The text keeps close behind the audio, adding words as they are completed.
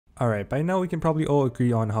Alright, by now we can probably all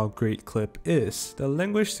agree on how great CLIP is. The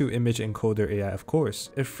language to image encoder AI, of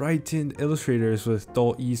course. It frightened illustrators with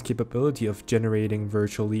dull ease capability of generating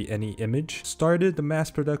virtually any image, started the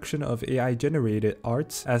mass production of AI generated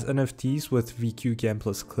arts as NFTs with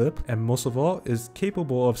VQGAN+CLIP, and most of all is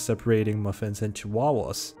capable of separating muffins and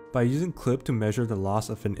chihuahuas. By using CLIP to measure the loss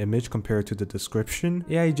of an image compared to the description,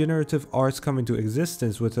 AI generative arts come into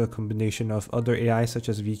existence with a combination of other AI such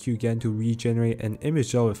as VQGAN to regenerate an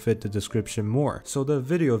image that would fit the description more. So the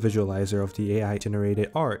video visualizer of the AI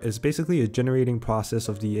generated art is basically a generating process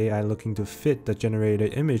of the AI looking to fit the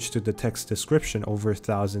generated image to the text description over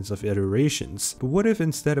thousands of iterations. But what if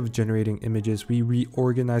instead of generating images, we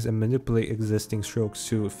reorganize and manipulate existing strokes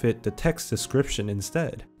to fit the text description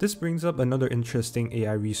instead? This brings up another interesting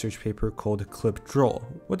AI research paper called CLIPDraw.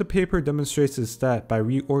 What the paper demonstrates is that by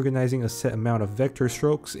reorganizing a set amount of vector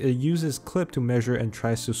strokes, it uses CLIP to measure and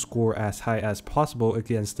tries to score as high as possible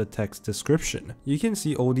against the text description. You can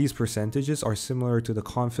see all these percentages are similar to the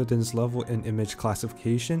confidence level in image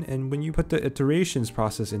classification, and when you put the iterations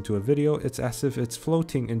process into a video, it's as if it's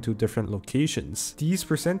floating into different locations. These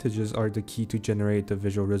percentages are the key to generate the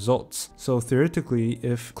visual results. So theoretically,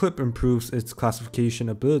 if CLIP improves its classification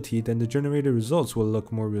ability, then the generated results will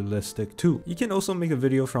look more realistic too. You can also make a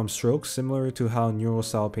video from strokes similar to how neural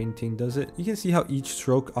style painting does it. You can see how each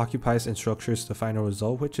stroke occupies and structures the final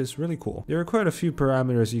result, which is really cool. There are quite a few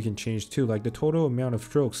parameters you can change too, like the total amount of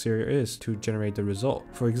strokes there is to generate the result.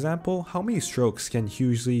 For example, how many strokes can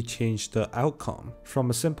hugely change the outcome, from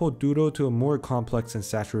a simple doodle to a more complex and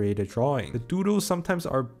saturated drawing. The doodles sometimes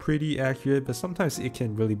are pretty accurate, but sometimes it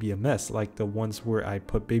can really be a mess, like the ones where I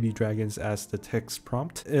put baby dragons as the text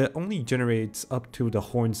prompt. It only generates up to the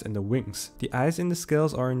horns and the wings. The eyes and the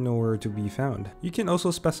scales are nowhere to be found. You can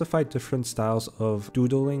also specify different styles of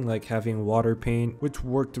doodling, like having water paint, which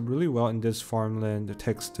worked really well in this farmland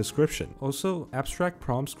text description. Also, abstract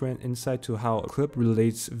prompts grant insight to how CLIP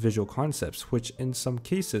relates visual concepts, which in some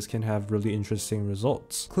cases can have really interesting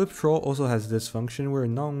results. CLIPDraw also has this function where it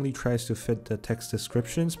not only tries to fit the text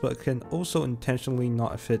descriptions, but can also intentionally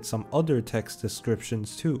not fit some other text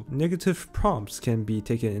descriptions too. Negative prompts can be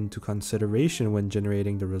taken into consideration when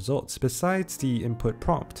generating the results, besides the input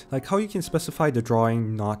prompt, like how you can specify the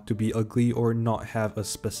drawing not to be ugly or not have a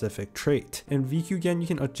specific trait. In VQGAN, you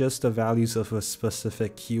can adjust the values of a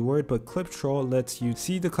specific keyword, but CLIPDraw lets you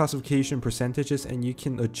see the classification percentages and you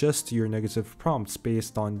can adjust your negative prompts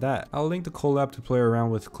based on that. I'll link the collab to play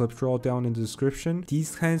around with CLIPDraw down in the description.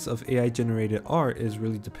 These kinds of AI generated art is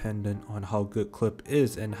really dependent on how good CLIP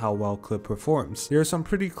is and how well CLIP performs. There are some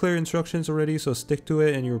pretty clear instructions already, so stick to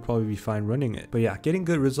it and you'll probably be fine running it. But yeah, getting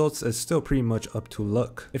good results is still pretty much up to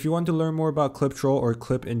luck. If you want to learn more about CLIPDraw or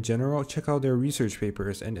CLIP in general, check out their research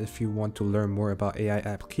papers, and if you want to learn more about AI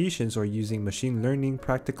applications or using machine learning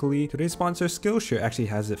practically, today's sponsor Skillshare actually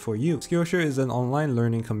has it for you. Skillshare is an online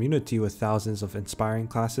learning community with thousands of inspiring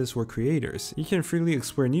classes for creators. You can freely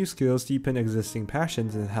explore new skills, deepen existing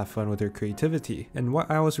passions, and have fun with your creativity. And what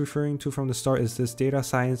I was referring to from the start is this data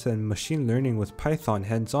science and machine learning with Python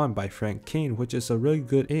hands-on by Frank Kane, which is a really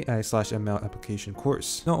good AI/ML application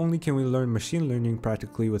course. Not only can we learn machine learning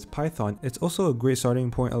practically with Python, it's also a great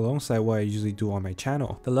starting point alongside what I usually do on my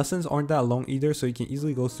channel. The lessons aren't that long either, so you can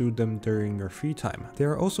easily go through them during your free time. They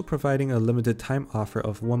are also providing a limited time offer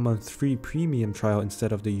of 1 month free premium trial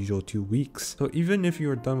instead of the usual 2 weeks. So even if you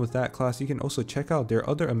are done with that class, you can also check out their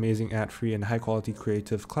other amazing ad-free and high-quality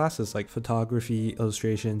creative classes like photography,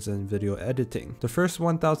 illustrations, and video editing. The first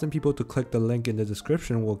 1,000 people to click the link in the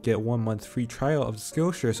description will get 1 month free trial of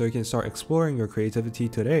Skillshare, so you can start exploring your creativity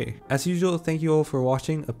today. As usual, thank you all for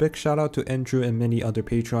watching. A big shout out to Andrew and many other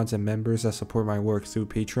patrons and members that support my work through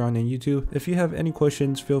Patreon and YouTube. If you have any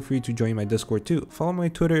questions, feel free to join my Discord too. Follow my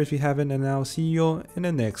Twitter if you haven't, and I'll see you all in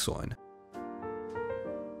the next one.